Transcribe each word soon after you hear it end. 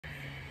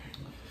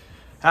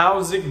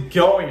How's it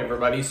going,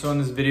 everybody? So in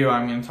this video,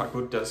 I'm going to talk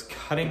about, does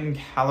cutting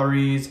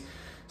calories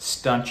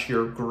stunt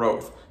your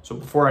growth? So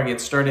before I get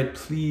started,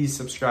 please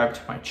subscribe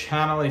to my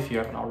channel if you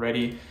haven't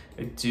already.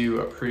 I do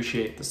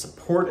appreciate the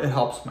support. It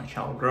helps my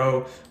channel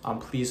grow.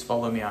 Please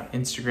follow me on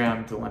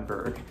Instagram,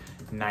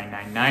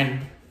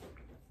 Dylanberg999.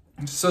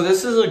 So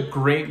this is a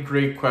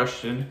great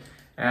question,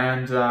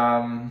 and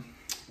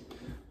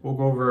we'll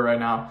go over it right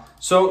now.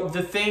 So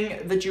the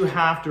thing that you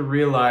have to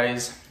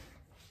realize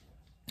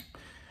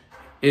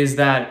is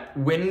that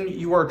when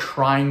you are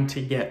trying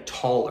to get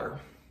taller,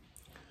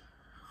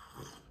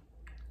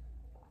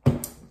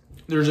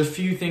 there's a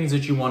few things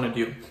that you want to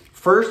do.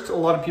 First, a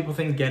lot of people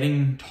think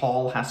getting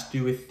tall has to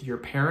do with your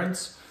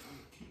parents.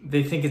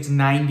 They think it's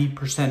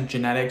 90%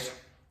 genetics.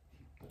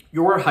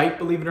 Your height,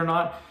 believe it or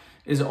not,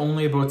 is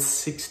only about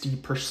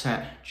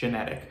 60%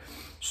 genetic.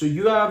 So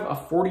you have a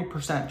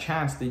 40%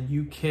 chance that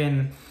you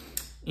can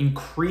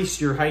increase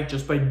your height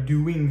just by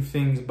doing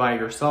things by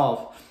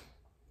yourself.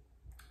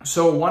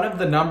 So one of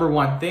the number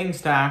one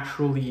things to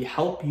actually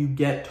help you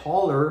get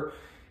taller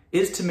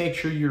is to make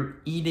sure you're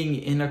eating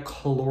in a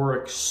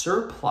caloric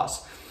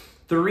surplus.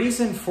 The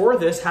reason for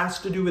this has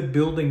to do with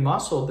building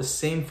muscle, the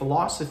same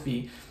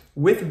philosophy.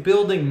 With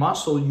building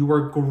muscle, you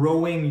are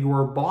growing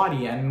your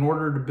body, and in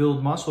order to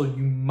build muscle,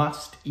 you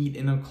must eat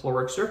in a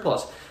caloric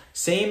surplus.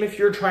 Same if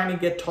you're trying to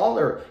get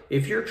taller.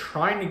 If you're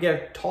trying to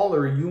get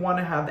taller, you want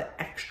to have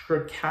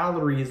extra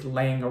calories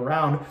laying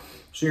around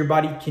so your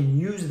body can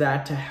use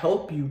that to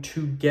help you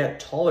to get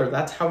taller.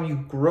 That's how you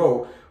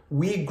grow.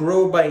 We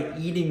grow by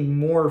eating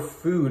more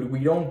food.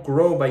 We don't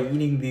grow by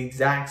eating the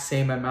exact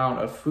same amount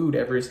of food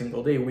every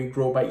single day. We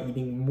grow by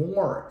eating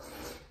more.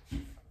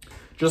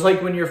 Just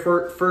like when you're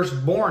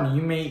first born,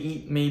 you may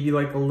eat maybe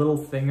like a little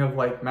thing of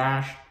like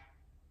mashed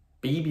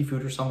baby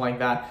food or something like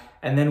that.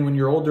 And then when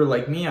you're older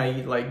like me, I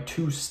eat like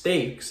 2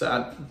 steaks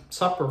at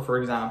supper, for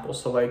example.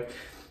 So like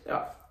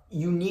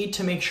you need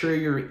to make sure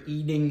you're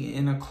eating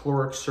in a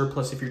caloric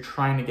surplus if you're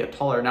trying to get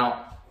taller.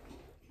 Now,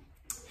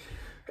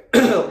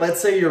 let's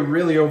say you're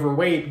really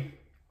overweight,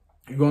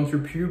 you're going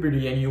through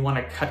puberty and you want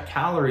to cut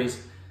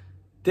calories.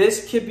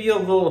 This could be a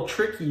little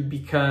tricky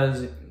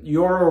because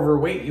you're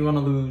overweight, you want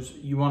to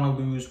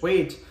lose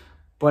weight,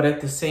 but at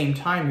the same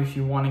time, if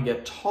you want to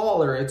get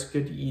taller, it's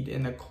good to eat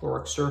in a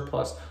caloric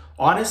surplus.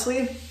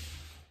 Honestly,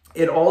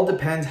 it all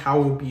depends how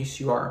obese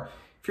you are.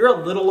 If you're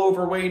a little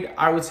overweight,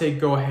 I would say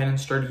go ahead and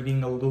start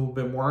eating a little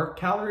bit more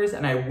calories,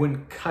 and I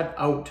wouldn't cut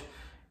out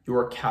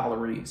your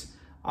calories.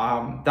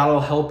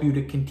 That'll help you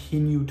to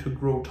continue to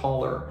grow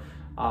taller.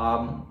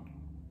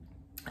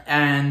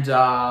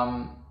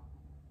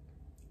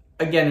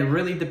 Again, it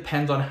really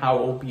depends on how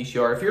obese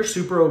you are. If you're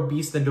super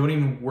obese, then don't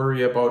even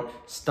worry about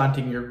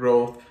stunting your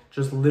growth.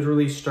 Just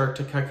literally start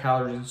to cut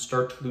calories and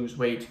start to lose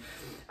weight.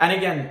 And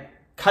again,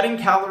 cutting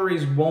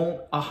calories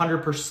won't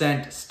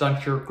 100%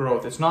 stunt your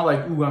growth. It's not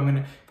like, ooh,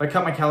 if I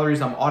cut my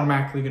calories, I'm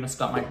automatically gonna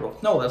stunt my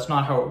growth. No, that's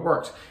not how it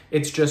works.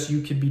 It's just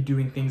you could be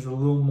doing things a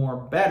little more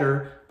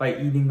better by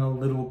eating a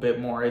little bit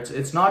more.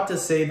 It's not to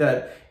say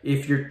that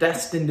if you're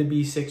destined to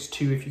be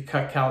 6'2", if you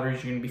cut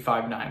calories, you're gonna be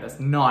 5'9". That's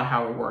not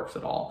how it works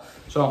at all.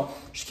 So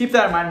just keep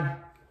that in mind.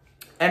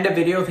 End of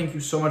video. Thank you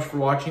so much for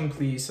watching.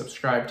 Please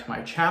subscribe to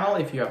my channel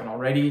if you haven't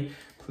already.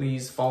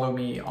 Please follow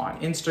me on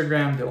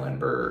Instagram,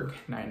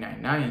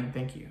 Dylanberg999.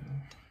 Thank you.